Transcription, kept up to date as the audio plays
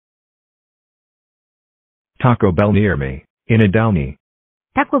Taco Bell near me, in a Downey.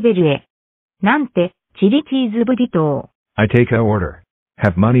 タコベルへ。なんて、チリチーズブリトー。I take a order.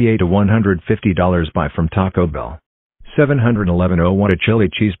 Have money $8 to $150 buy from Taco Bell. 711.01 a chili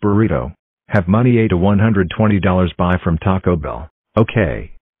cheese burrito. Have money $8 to $120 buy from Taco Bell.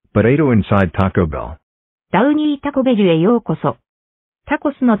 Okay. But $8 inside Taco Bell. ダウニータコベルへようこそ。タ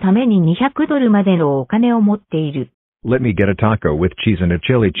コスのために$200までのお金を持っている。Let me get a taco with cheese and a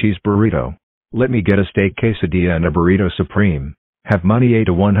chili cheese burrito. Let me get a steak quesadilla and a burrito supreme. Have money $8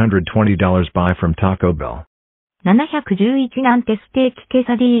 to $120 buy from Taco Bell. 711なんてステーキケ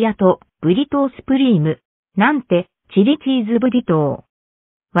サディーヤとブリトースプリーム。なんてチリチーズブリトー。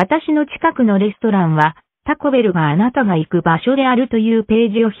私の近くのレストランはタコベルがあなたが行く場所であるというペ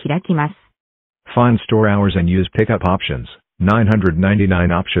ージを開きます。Find store hours and use pickup options.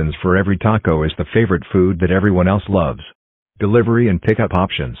 999 options for every taco is the favorite food that everyone else loves. Delivery and pickup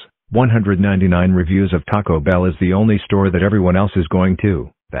options. 199 reviews of Taco Bell is the only store that everyone else is going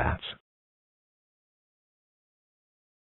to. That's